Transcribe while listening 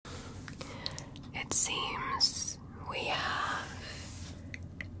It seems we have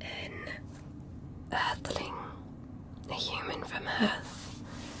an Earthling, a human from Earth,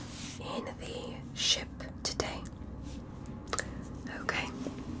 in the ship today. Okay,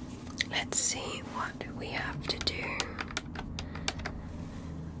 let's see what we have to do.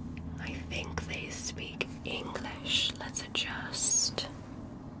 I think they speak English. Let's adjust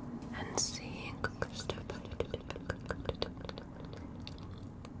and see.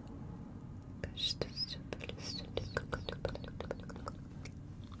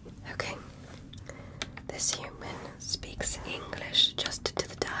 Okay, this human speaks English. Adjusted to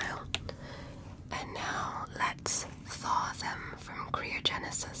the dial. And now let's thaw them from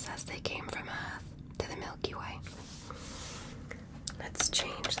cryogenesis as they came from Earth to the Milky Way. Let's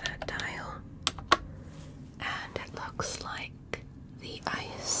change that dial. And it looks like the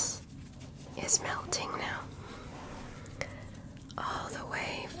ice is melting now. All the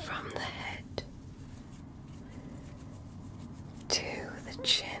way from the head to the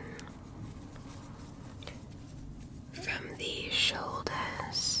chin, from the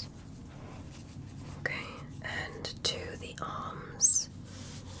shoulders, okay, and to the arms,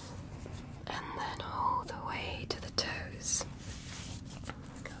 and then all the way to the toes.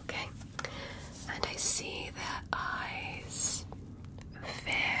 Okay, and I see their eyes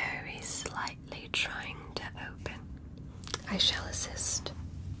very slightly trying to open. I shall assist.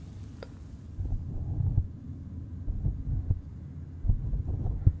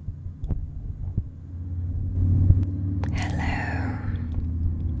 Hello.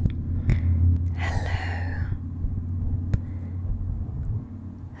 Hello.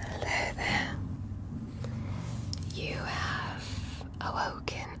 Hello there. You have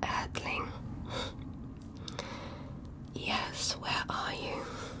awoken, Earthling. Yes, where are you?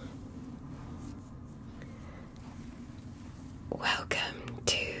 Welcome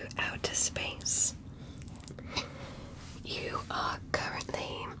to outer space. You are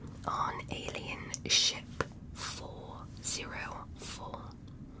currently on alien ship 404,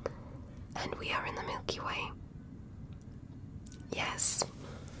 and we are in the Milky Way. Yes.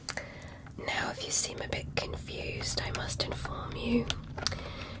 Now, if you seem a bit confused, I must inform you,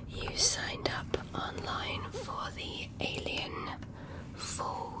 you signed up online for the alien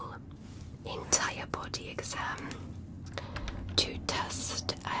full entire body exam to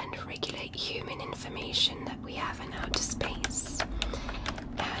test and regulate human information that we have in outer space.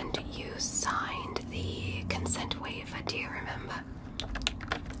 And you signed the consent waiver, do you remember?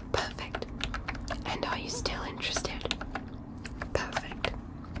 Perfect. And are you still interested? Perfect.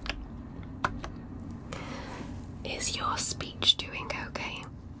 Is your speech doing okay?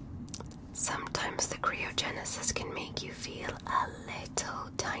 Sometimes the cryogenesis can make you feel a little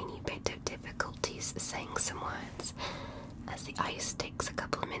tiny bit of difficulties saying some words, as the ice takes a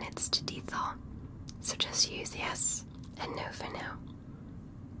couple minutes to de-thaw. So just use yes and no for now.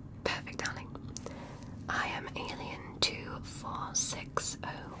 Perfect, darling. I am Alien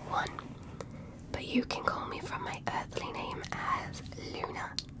 24601, but you can call me from my earthly name as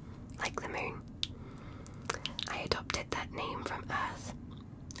Luna, like the moon. I adopted that name from Earth,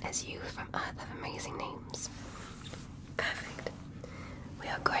 as you from Earth have amazing names. Perfect. We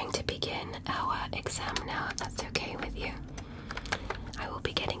are going to begin our exam now, if that's okay with you. I will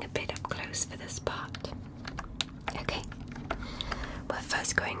be getting a bit up close for this part. Okay. We're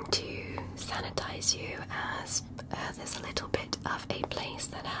first going to sanitize you, as there's a little bit of a place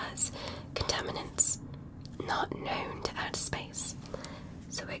that has contaminants not known to outer space.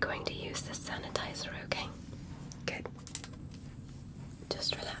 So we're going to use this sanitizer, okay? Good.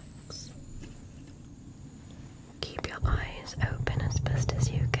 Just relax. Keep your eyes open as best as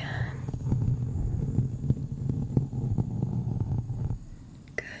you can.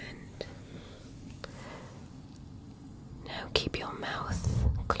 Good. Now keep your mouth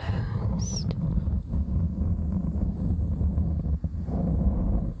closed.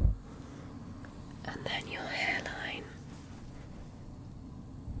 And then your hairline.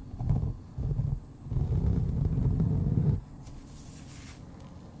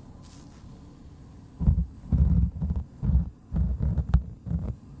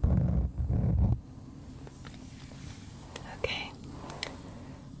 Okay.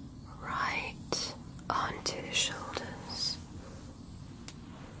 Right onto the shoulders.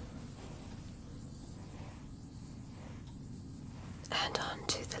 And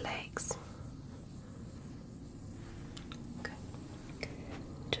onto the legs. Okay.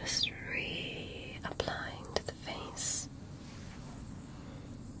 Just reapplying to the face.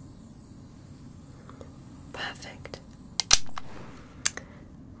 Perfect.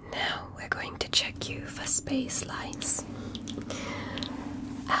 Now we're going to check you for space lice,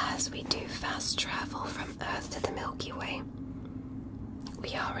 as as we do fast travel from Earth to the Milky Way,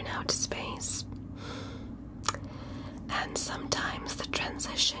 we are in outer space. And sometimes the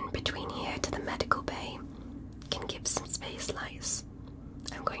transition between here to the medical bay can give some space lice.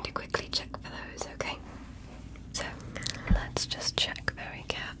 I'm going to quickly check for those, okay? So, let's just check very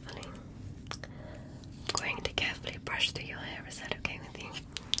carefully. I'm going to carefully brush through your hair. Is that okay with you?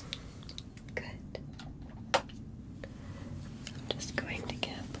 Good. I'm just going to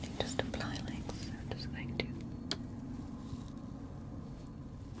carefully just apply like so. I'm just going to...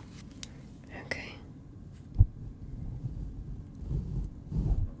 Okay.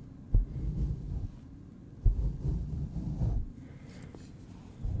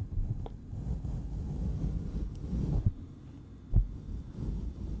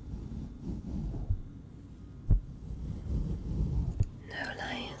 No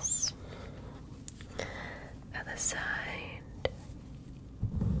lice. Other side.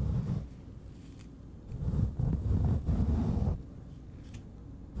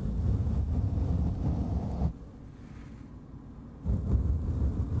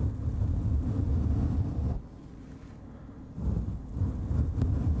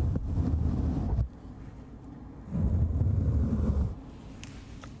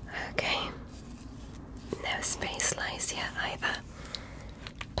 Okay. No space lice here either.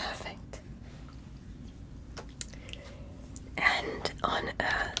 Perfect. And on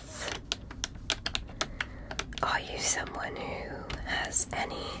Earth, are you someone who has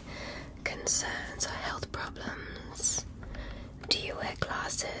any concerns or health problems? Do you wear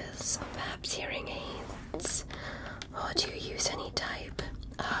glasses or perhaps hearing aids? Or do you use any type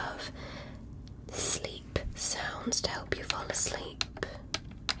of sleep sounds to help you fall asleep?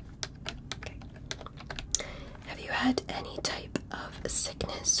 Okay. Have you had any type of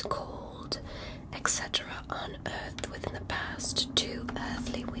sickness, cold, etc. on Earth within the past 2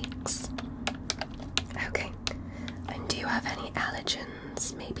 earthly weeks? Okay. And do you have any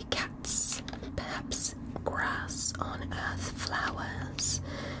allergens? Maybe cats, perhaps grass on Earth, flowers,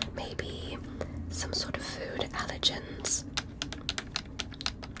 maybe some sort of food allergens?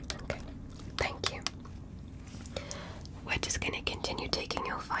 Okay, thank you. We're just going to continue taking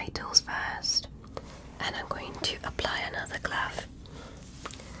your vitals first, and I'm going to apply another glove.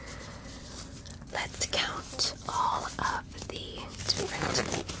 Let's count all of the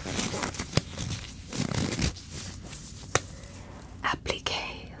different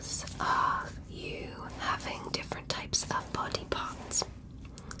appliques of you having different types of body parts.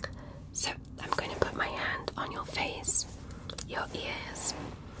 So I'm going to put my hand on your face, your ears.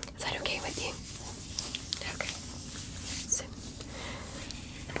 Is that okay with you? Okay. So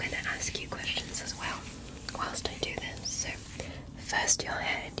I'm going to ask you questions as well whilst I do this. So first, your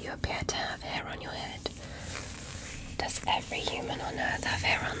head. You appear to have hair on your head. Does every human on Earth have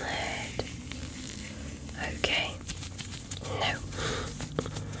hair on their head? Okay. No.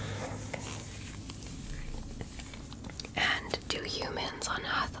 And do humans on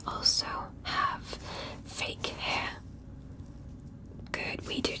Earth also have fake hair? Good,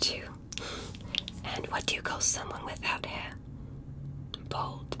 we do too. And what do you call someone without hair?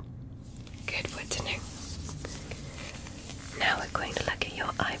 Bald. Good, good to know. Now we're going to look at your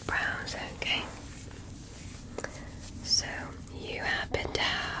eyebrows, okay? So, you happen to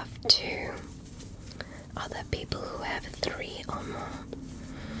have 2. Other people who have 3 or more?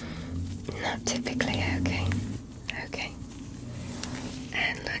 Not typically, okay. Okay.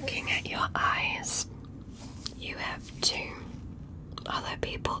 And looking at your eyes, you have 2. Other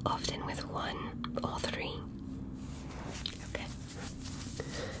people often with 1 or 3. Okay.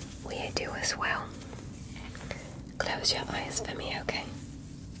 We do as well. Close your eyes for me, okay?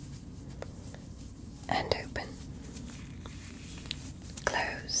 And open.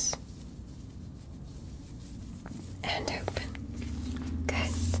 Close. And open.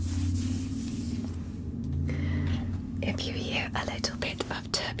 Good. If you hear a little bit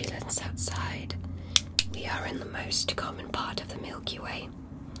of turbulence outside, we are in the most common part of the Milky Way.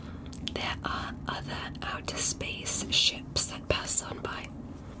 There are other outer space ships that pass on by.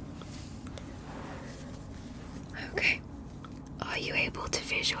 Okay. Are you able to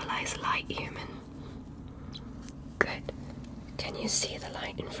visualize light, human? Good. Can you see the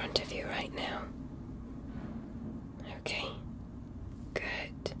light in front of you right now? Okay.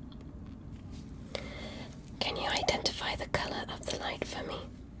 Good. Can you identify the color of the light for me,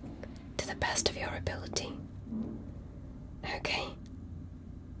 to the best of your ability? Okay.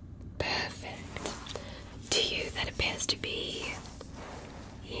 Perfect. To you, that appears to be...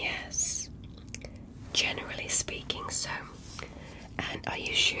 yes. Generally speaking, so. And are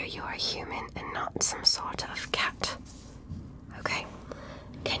you sure you're a human and not some sort of cat? Okay.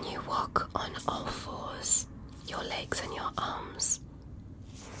 Can you walk on all fours, your legs and your arms.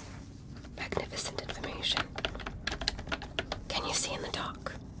 Magnificent information. Can you see in the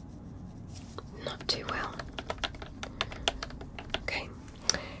dark? Not too well. Okay.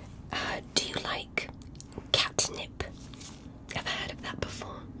 Do you like catnip? Ever heard of that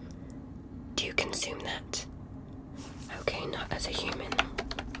before? Do you consume that? Okay, not as a human.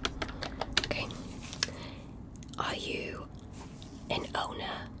 Okay. Are you an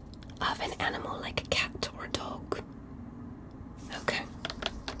owner of an animal like a cat or a dog? Okay.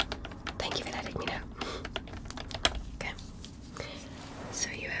 Thank you for letting me know. Okay. So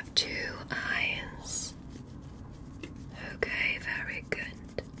you have 2 eyes. Okay, very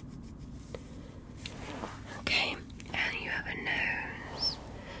good. Okay, and you have a nose.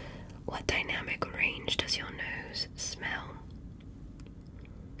 What dynamic range does your nose smell?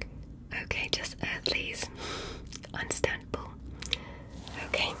 Okay, just earthlies. Understandable.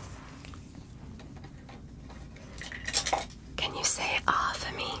 Okay. Can you say ah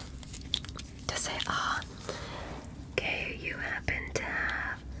for me? Just say ah. Okay, you happen to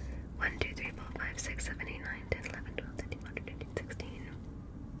have 1, 2, 3, 4, 5, 6, 7, 8, 9, 10, 11, 12, 13, 14, 15, 16.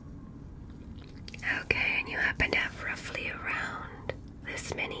 Okay, and you happen to have roughly around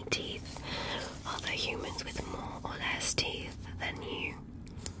this many teeth, although humans with more or less teeth than you.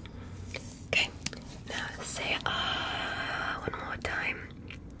 Okay, now say ah one more time.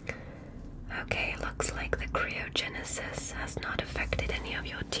 Okay, looks like the cryogenesis has not affected any of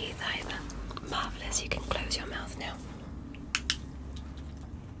your teeth either. Marvelous, you can close your mouth now.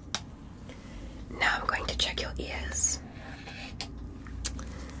 Now I'm going to check your ears.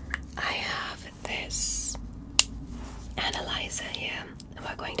 I have this analyzer here, and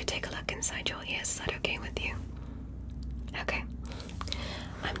we're going to take a look inside your ears. Is that okay with you? Okay.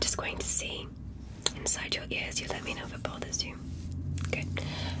 I'm just going to see inside your ears. You let me know if it bothers you. Good.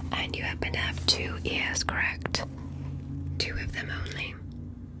 And you happen to have 2 ears, correct? 2 of them only.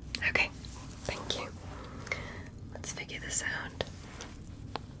 Okay. Thank you. Let's figure this out.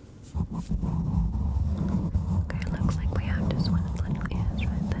 Okay, looks like we have just 1 little ears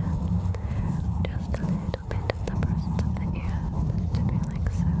right there. Just a little bit of the bursts of the ears to be like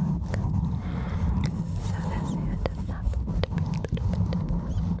so. So this ear just happens to be a little bit of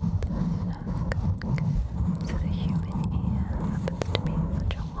this one. So the human ear happens to be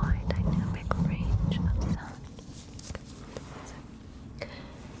such a wide dynamic range of sound. So,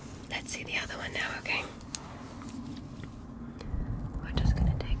 let's see the other one now, okay? We're just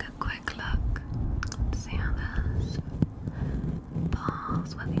gonna take a quick look. Let's see how this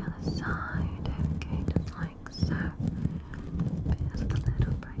pulls with the other side. Okay, just like so. There's the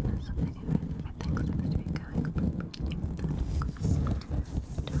little brightness of the ear. Everything seems to be going appropriately.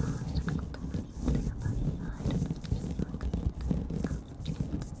 Just go the other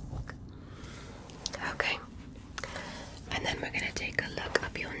side. Okay. And then we're gonna take a look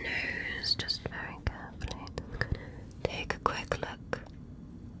up your nose, just very carefully. Just gonna take a quick look.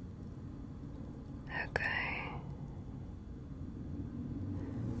 Okay.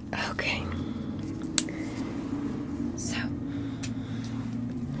 Okay. So,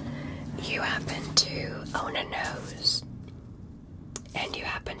 you happen to own a nose, and you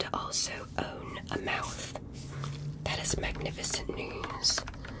happen to also own a mouth. That is magnificent news.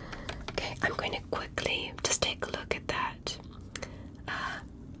 Okay, I'm going to quickly just take a look at that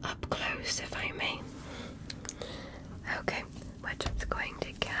up close, if I may. Okay, we're just going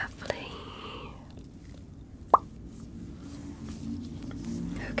to carefully.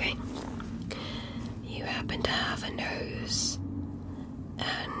 Okay, you happen to have a nose,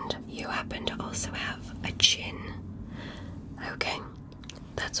 and you happen to also have a chin. Okay,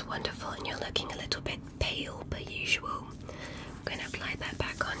 that's wonderful, and you're looking a little bit pale per usual. I'm going to apply that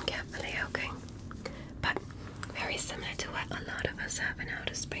back on carefully, okay? But very similar to what a lot of us have in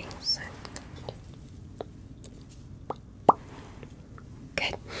outer space, so.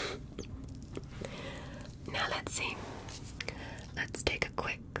 Good. Now let's see. Let's take a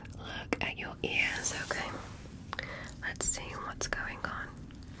quick look at your ears, okay? Let's see what's going on.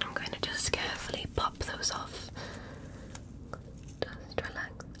 I'm going to just carefully pop those off. Just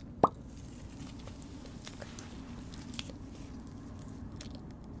relax.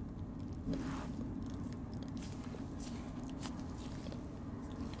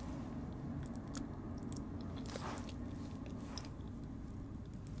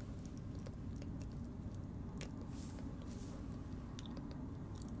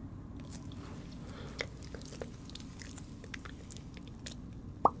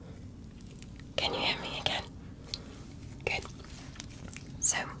 Can you hear me again? Good.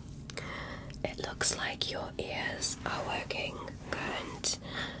 So, it looks like your ears are working good.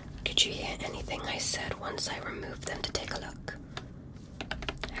 Could Did you hear anything I said once I removed them to take a look?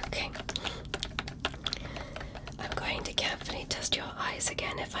 Okay. I'm going to carefully test your eyes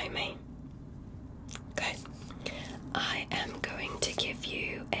again, if I may. Good. I am going to give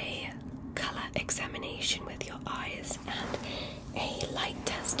you a color examination with your eyes and a light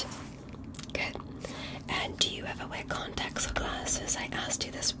test. Good. And do you ever wear contacts or glasses? I asked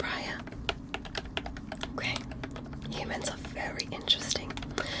you this prior. Okay. Humans are very interesting.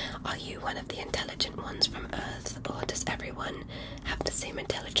 Are you one of the intelligent ones from Earth, or does everyone have the same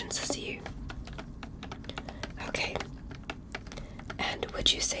intelligence as you? Okay. And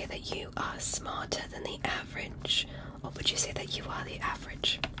would you say that you are smarter than the average, or would you say that you are the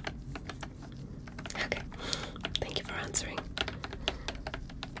average? Okay. Thank you for answering.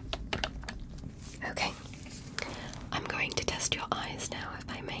 Okay. I'm going to test your eyes now, if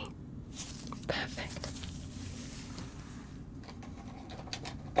I may. Perfect.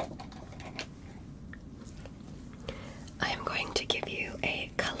 I am going to give you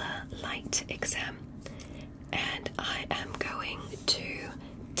a color light exam, and I am going to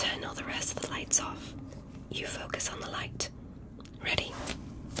turn all the rest of the lights off. You focus on the light. Ready?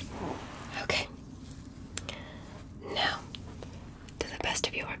 Okay. Now, to the best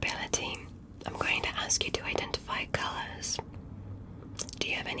of your ability, I'm going to ask you to identify colors. Do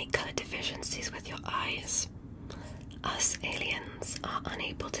you have any color deficiencies with your eyes? Us aliens are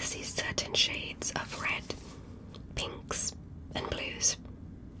unable to see certain shades of red, pinks, and blues.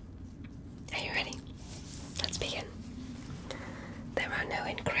 Are you ready? Let's begin. There are no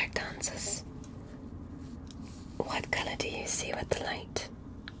incorrect answers. What color do you see with the light?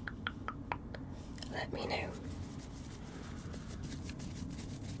 Let me know.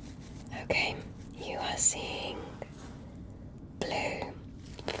 Okay, you are seeing blue.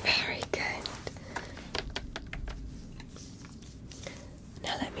 Very good.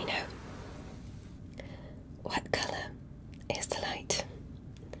 Now let me know. What color is the light?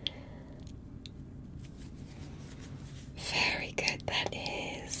 Very good. That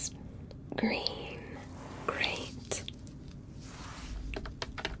is green. Great.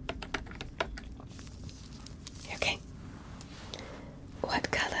 Okay. What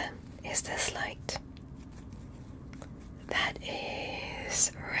color is this light? That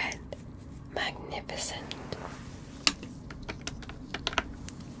is red. Magnificent.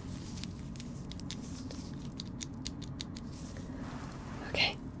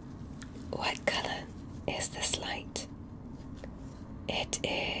 Okay. What color is this light? It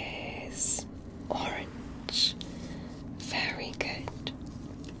is orange. Very good.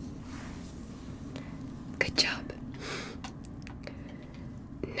 Good job.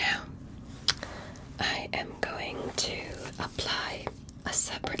 Now, I am going to apply a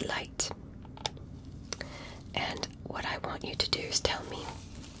separate light. And what I want you to do is tell me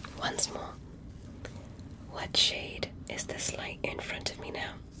once more, what shade is this light in front of me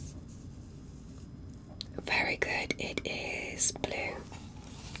now? Very good. It is blue.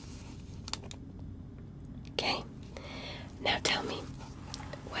 Okay. Now tell me,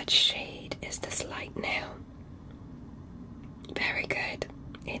 what shade is this light now? Very good.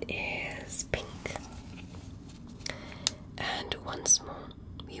 It is pink. And once more,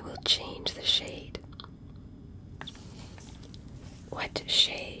 we will change the shade. What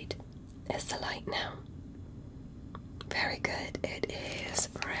shade is the light now? Very good. It is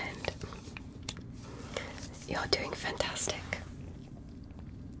red. You're doing fantastic.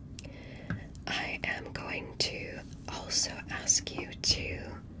 I am going to also ask you to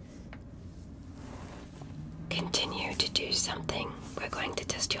continue to do something. We're going to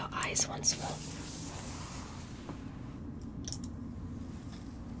test your eyes once more.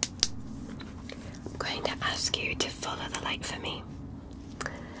 I'm going to ask you to follow the light for me.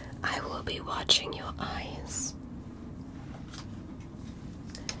 I will be watching your eyes.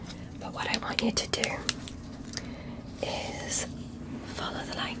 But what I want you to do is follow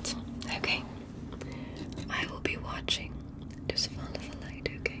the light, okay? I will be watching. Just follow the light,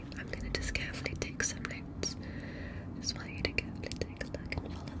 okay? I'm gonna just carefully take some notes. Just want you to carefully take a look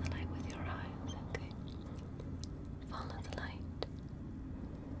and follow the light with your eyes, okay? Follow the light.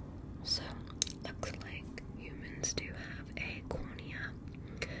 So, looks like humans do have a cornea,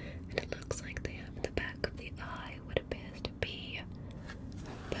 and it looks like they have the back of the eye, what appears to be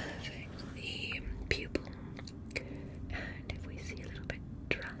perfect, the pupil. And if we see a little bit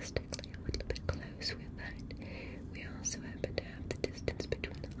drastically, a little bit close with that, we also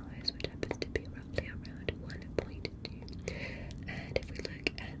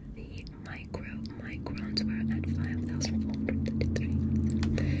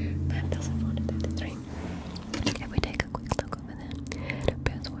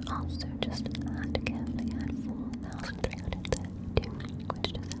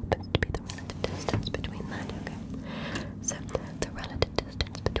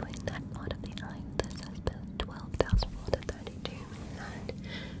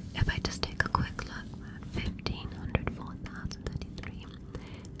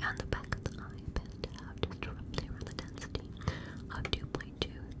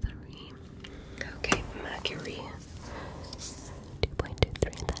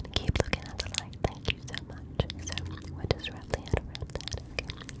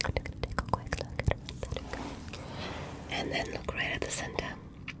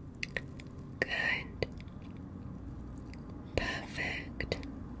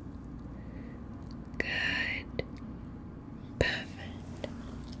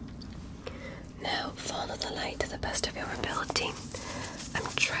light to the best of your ability. I'm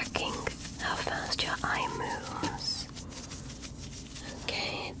tracking how fast your eye moves.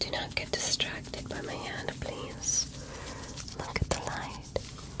 Okay, do not get distracted by my hand, please. Look at the light.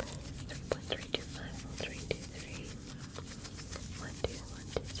 3.325, 1, 2,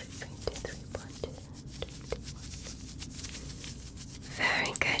 3, 1, 2.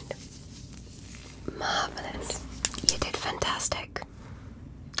 Very good. Marvelous. You did fantastic.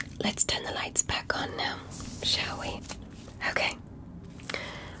 Let's turn the lights back on now, shall we? Okay.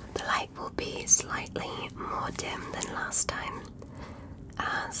 The light will be slightly more dim than last time,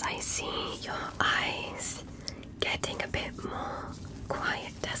 as I see your eyes getting a bit more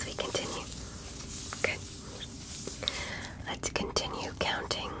quiet as we continue. Good. Let's continue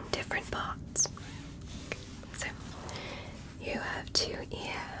counting different parts. So, you have 2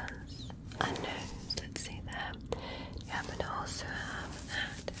 ears, a nose, let's see there. You happen to also have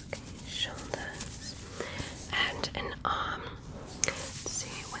that, okay, shoulders, and an arm. Let's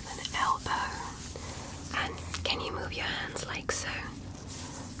see, with an elbow. And can you move your hands like so?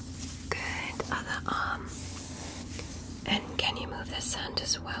 Good, other arm. And can you move this hand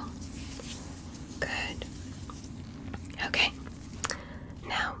as well? Good. Okay.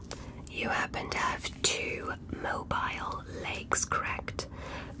 Now, you happen to have 2 mobile legs, correct?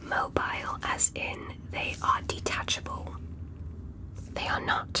 Mobile as in they are detachable. They are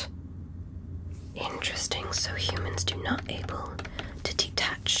not. Interesting, so humans do not able to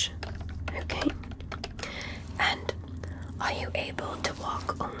detach. Okay. And are you able to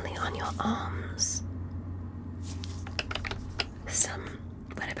walk only on your arms? Some.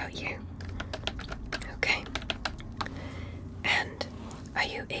 What about you? Okay. And are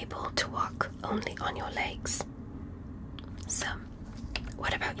you able to walk only on your legs? Some.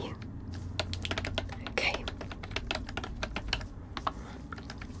 What about you? Okay.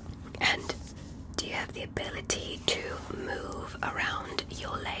 And do you have the ability to move around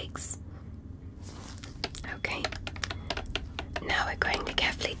your legs? Okay. Now we're going to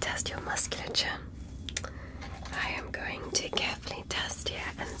carefully test your musculature. I am going to carefully test here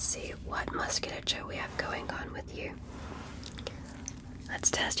and see what musculature we have going on with you. Let's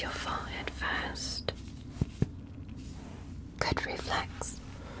test your forehead first. Good reflex.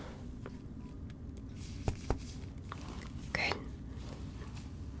 Good.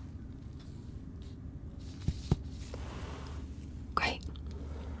 Great.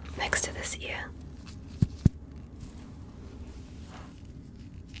 Next to this ear.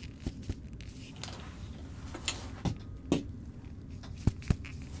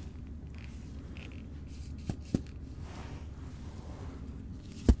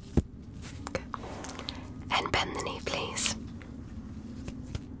 And bend the knee, please.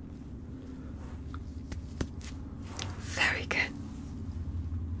 Very good.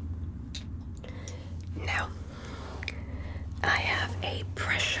 Now, I have a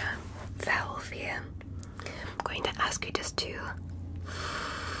pressure valve here. I'm going to ask you just to,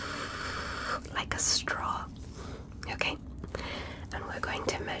 like a straw, okay? And we're going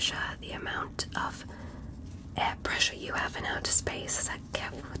to measure the amount of air pressure you have in outer space. Is that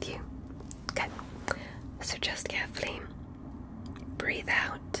careful with you? Good. So just carefully breathe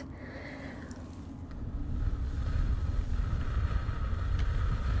out.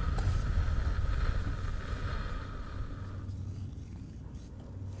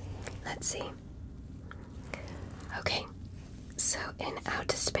 Let's see. Okay, so in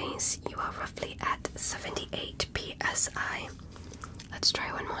outer space you are roughly at 78 psi. Let's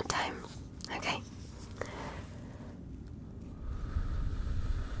try one more time, okay?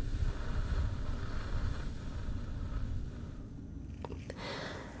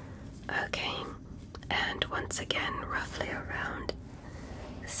 Okay, and once again, roughly around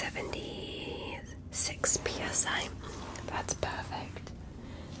 76 psi. That's perfect.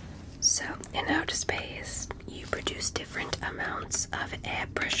 So, in outer space, you produce different amounts of air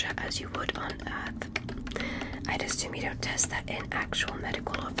pressure as you would on Earth. I'd assume you don't test that in actual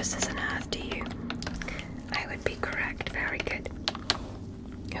medical offices on Earth, do you? I would be correct. Very good.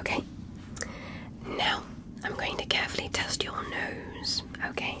 Okay. Now, I'm going to carefully test your nose,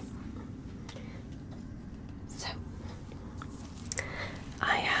 okay? So,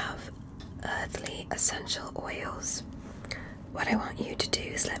 I have earthly essential oils. What I want you to do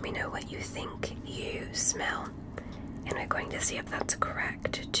is let me know what you think you smell, and we're going to see if that's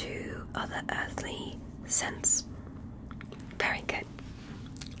correct to other earthly scents. Very good.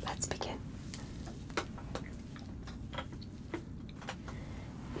 Let's begin.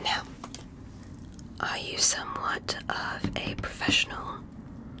 Now, are you somewhat of a professional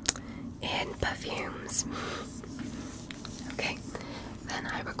in perfumes? Okay, then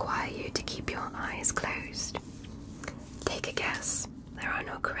I require you to keep your eyes closed. Take a guess. There are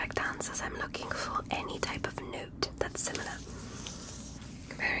no correct answers. I'm looking for any type of note that's similar.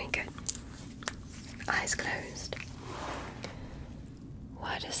 Very good. Eyes closed.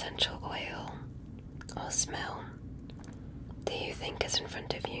 What essential oil or smell do you think is in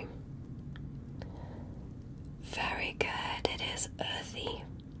front of you? Very good. It is earthy.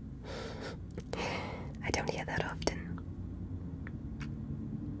 I don't hear that often.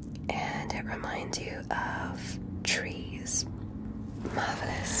 And it reminds you of trees.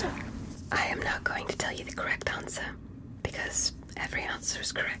 Marvelous. I am not going to tell you the correct answer because every answer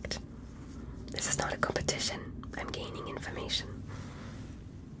is correct. This is not a competition. I'm gaining information.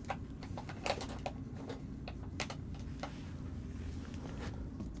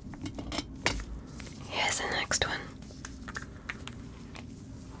 Here's the next one.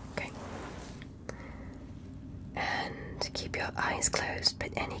 Okay. And keep your eyes closed, but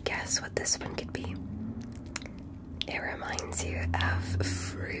any guess what this one could be? It reminds you of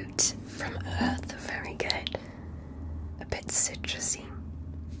fruit from Earth. Very good. A bit citrusy.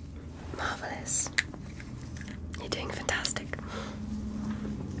 Marvelous. You're doing fantastic.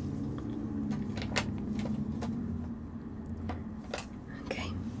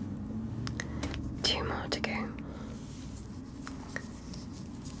 Okay. 2 more to go.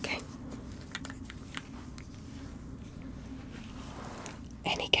 Okay.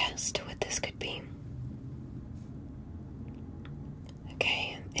 Any guess to what this could be?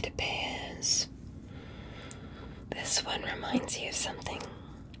 Okay, it appears this one reminds you of something.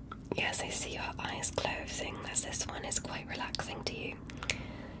 Yes, I see your eyes closing as this one is quite relaxing to you.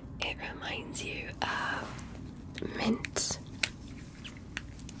 It reminds you of mint.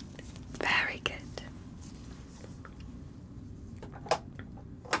 Very good.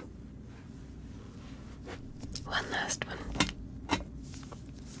 One last one.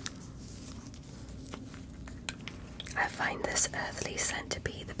 I find this earthly scent to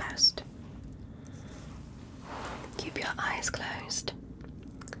be the best. Keep your eyes closed.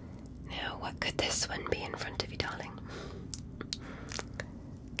 Now, what could this one be in front of you, darling?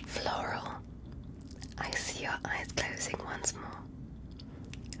 Floral. I see your eyes closing once more.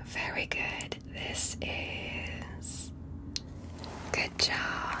 Very good. This is... Good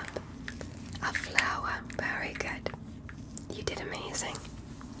job. A flower. Very good. You did amazing.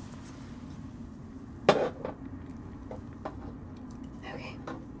 Okay.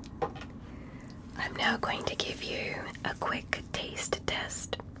 I'm now going to give you a quick taste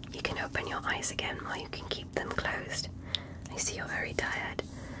test. You can open your eyes again or you can keep them closed. I see you're very tired,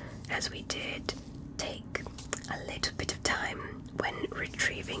 as we did take a little bit of time when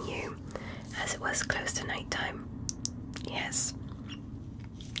retrieving you, as it was close to night time. Yes.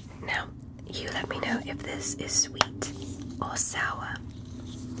 Now, you let me know if this is sweet or sour.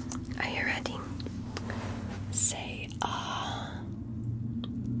 Are you ready? Say ah.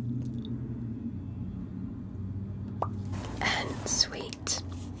 And sweet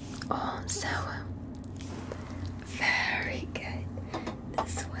or sour. Very good.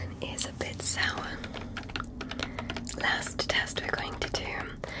 This one is a bit sour. Last test we're going to do.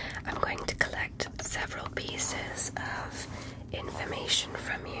 I'm going to collect several pieces of information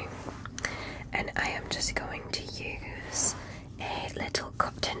from you, and I am just going to use a little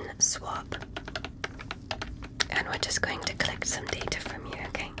cotton swab, and we're just going to collect some data from you,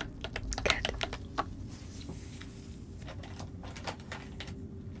 okay? Good.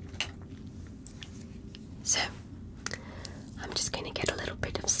 So, I'm just going to get a little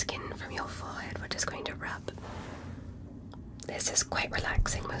bit of skin from your forehead. We're just going to rub. This is quite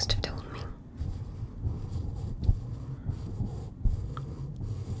relaxing, most have told me.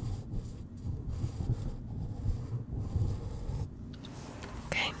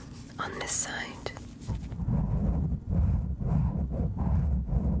 Okay, on this side.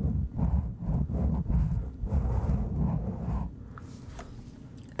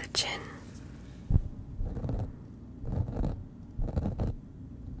 The chin.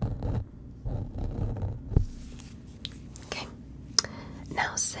 Okay,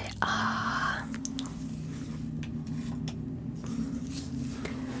 now say ah.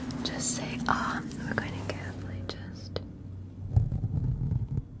 Just say ah. We're going to carefully just.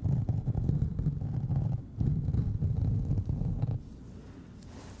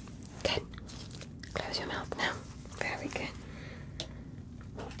 Good. Close your mouth now. Very good.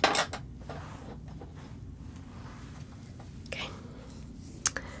 Okay.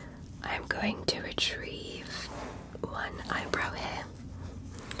 I'm going to retrieve one eyebrow hair.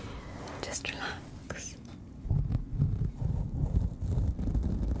 Just relax.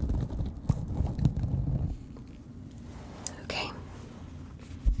 Okay.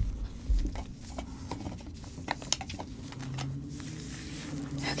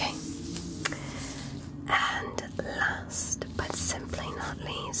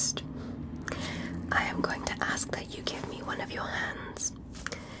 First, I am going to ask that you give me one of your hands,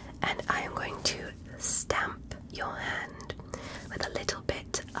 and I am going to stamp your hand with a little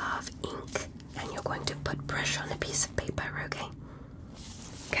bit of ink, and you're going to put pressure on a piece of paper, okay?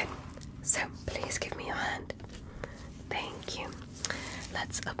 Good. So please give me your hand. Thank you.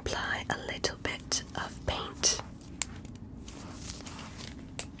 Let's apply a little bit of paint.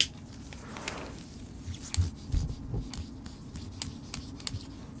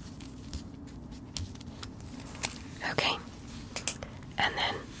 Okay, and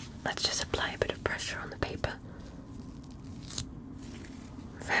then let's just apply a bit of pressure on the paper.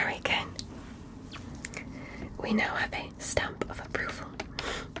 Very good. We now have a stamp of approval.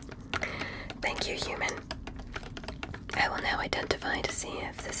 Thank you, human. I will now identify to see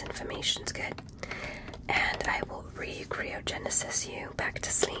if this information's good, and I will re-cryogenesis you back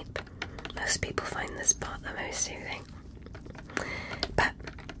to sleep. Most people find this part the most soothing. But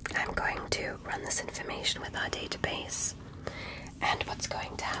I'm going to run this information with our database, and what's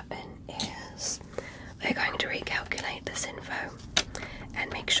going to happen is we're going to recalculate this info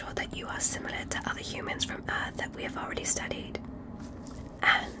and make sure that you are similar to other humans from Earth that we have already studied.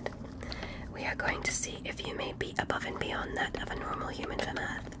 And we are going to see if you may be above and beyond that of a normal human from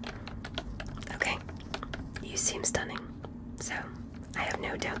Earth. Okay? You seem stunning, so I have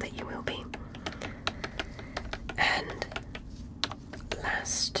no doubt that you will be. And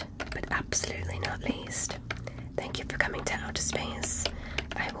last, but absolutely not least, thank you for coming to outer space.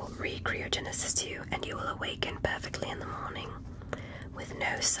 I will re-cryogenesis you, and you will awaken perfectly in the morning with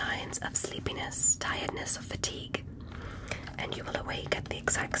no signs of sleepiness, tiredness, or fatigue. And you will awake at the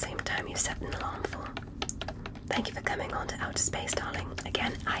exact same time you set an alarm for. Thank you for coming on to outer space, darling.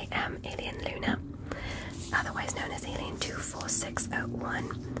 Again, I am Alien Luna, otherwise known as Alien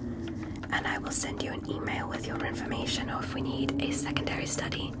 24601, and I will send you an email with your information, or if we need a secondary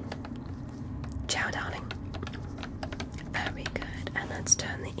study. Ciao, darling. Very good, and let's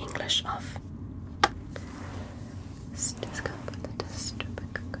turn the English off. Stethoscope.